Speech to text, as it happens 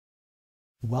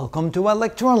Welcome to our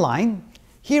lecture online.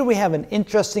 Here we have an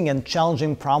interesting and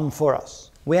challenging problem for us.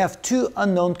 We have two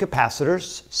unknown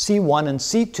capacitors, C1 and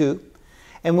C2,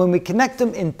 and when we connect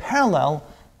them in parallel,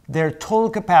 their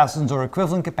total capacitance or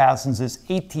equivalent capacitance is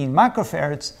 18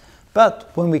 microfarads,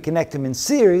 but when we connect them in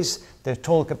series, their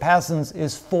total capacitance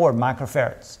is 4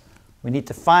 microfarads. We need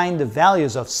to find the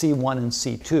values of C1 and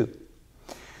C2.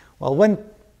 Well, when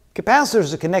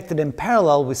capacitors are connected in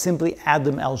parallel, we simply add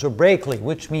them algebraically,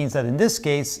 which means that in this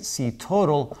case, C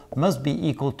total must be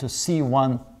equal to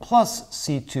C1 plus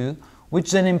C2,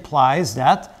 which then implies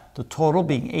that the total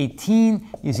being 18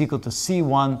 is equal to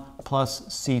C1 plus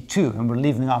C2. And we're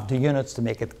leaving off the units to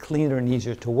make it cleaner and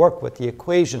easier to work with the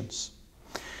equations.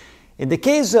 In the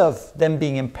case of them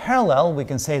being in parallel, we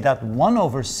can say that 1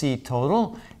 over C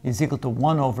total is equal to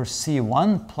 1 over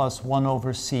C1 plus 1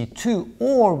 over C2,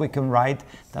 or we can write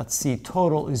that C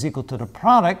total is equal to the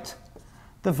product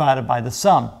divided by the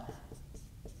sum.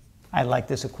 I like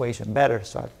this equation better,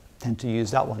 so I tend to use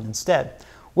that one instead.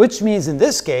 Which means in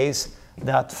this case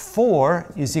that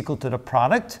 4 is equal to the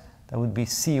product, that would be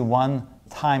C1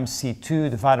 times C2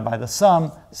 divided by the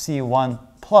sum, C1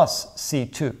 plus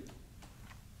C2.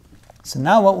 So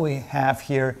now what we have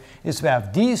here is we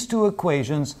have these two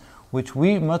equations which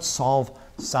we must solve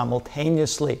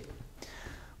simultaneously.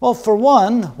 Well, for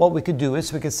one, what we could do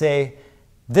is we could say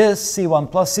this C1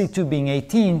 plus C2 being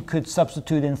 18 could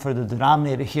substitute in for the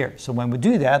denominator here. So when we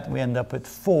do that, we end up with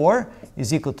 4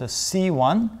 is equal to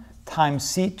C1 times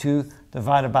C2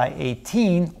 divided by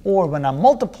 18, or when I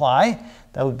multiply,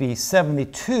 that would be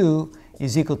 72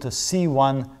 is equal to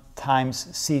C1 times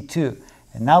C2.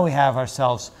 And now we have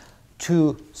ourselves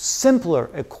two simpler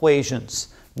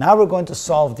equations. Now we're going to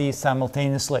solve these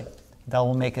simultaneously. That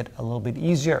will make it a little bit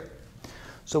easier.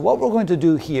 So what we're going to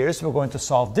do here is we're going to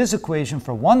solve this equation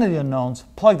for one of the unknowns,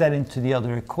 plug that into the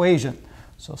other equation.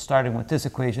 So starting with this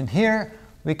equation here,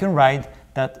 we can write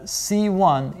that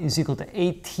C1 is equal to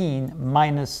 18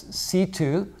 minus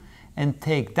C2, and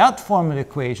take that form of the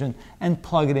equation and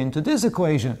plug it into this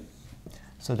equation.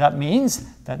 So that means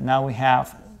that now we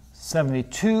have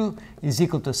 72 is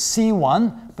equal to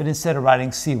C1, but instead of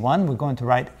writing C1, we're going to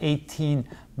write 18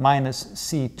 minus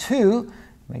C2,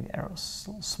 make the arrow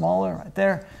smaller right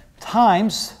there,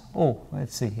 times,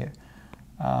 let's see here,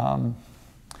 C1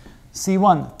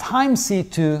 times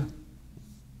C2,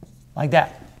 like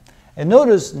that. And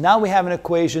notice now we have an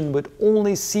equation with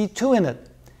only C2 in it.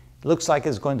 It looks like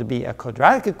it's going to be a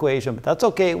quadratic equation, but that's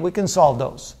okay, we can solve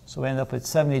those. So we end up with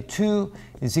 72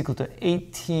 is equal to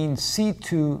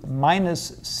 18C2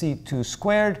 minus C2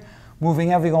 squared.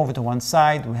 Moving everything over to one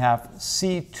side, we have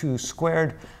C2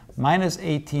 squared minus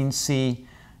 18C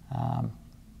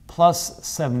plus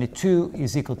 72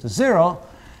 is equal to 0.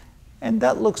 And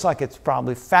that looks like it's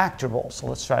probably factorable. So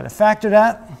let's try to factor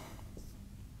that.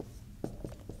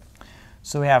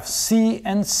 So we have C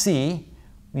and C.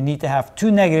 We need to have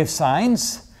two negative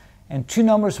signs, and two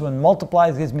numbers when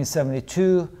multiplied gives me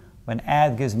 72, when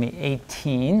add gives me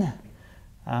 18.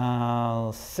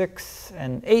 6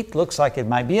 and 8 looks like it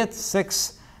might be it.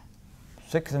 6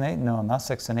 and 8, no, not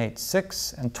 6 and 8,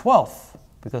 6 and 12,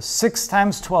 because 6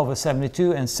 times 12 is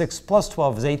 72, and 6 plus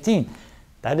 12 is 18.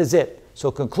 That is it.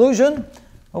 So conclusion,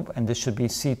 and this should be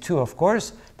C2 of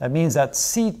course, that means that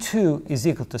C2 is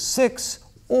equal to 6,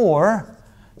 or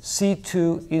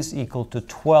C2 is equal to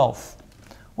 12.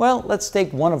 Well, let's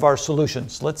take one of our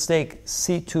solutions. Let's take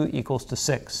C2 equals to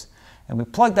 6. And we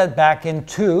plug that back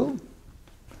into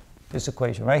this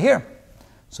equation right here.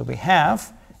 So we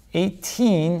have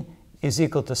 18 is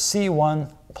equal to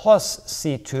C1 plus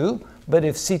C2. But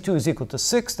if C2 is equal to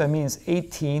 6, that means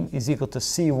 18 is equal to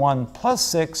C1 plus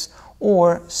 6,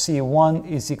 or C1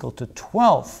 is equal to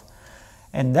 12.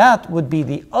 And that would be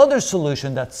the other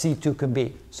solution that C2 can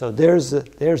be. So there's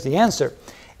the answer.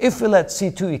 If we let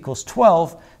C2 equals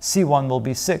 12, C1 will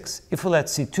be 6. If we let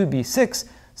C2 be 6,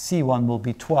 C1 will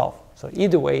be 12. So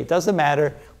either way, it doesn't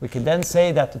matter. We can then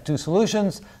say that the two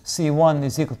solutions, C1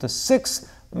 is equal to 6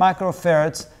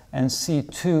 microfarads and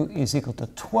C2 is equal to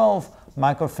 12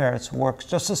 microfarads works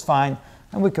just as fine.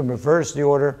 And we can reverse the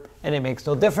order and it makes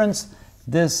no difference.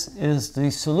 This is the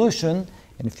solution.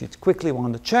 And if you quickly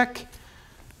want to check,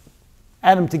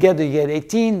 add them together, you get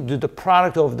 18. Do the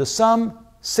product over the sum.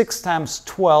 6 times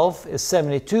 12 is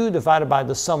 72 divided by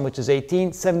the sum, which is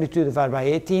 18. 72 divided by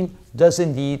 18 does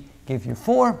indeed give you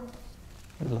 4.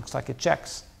 It looks like it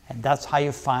checks. And that's how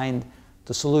you find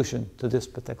the solution to this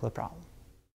particular problem.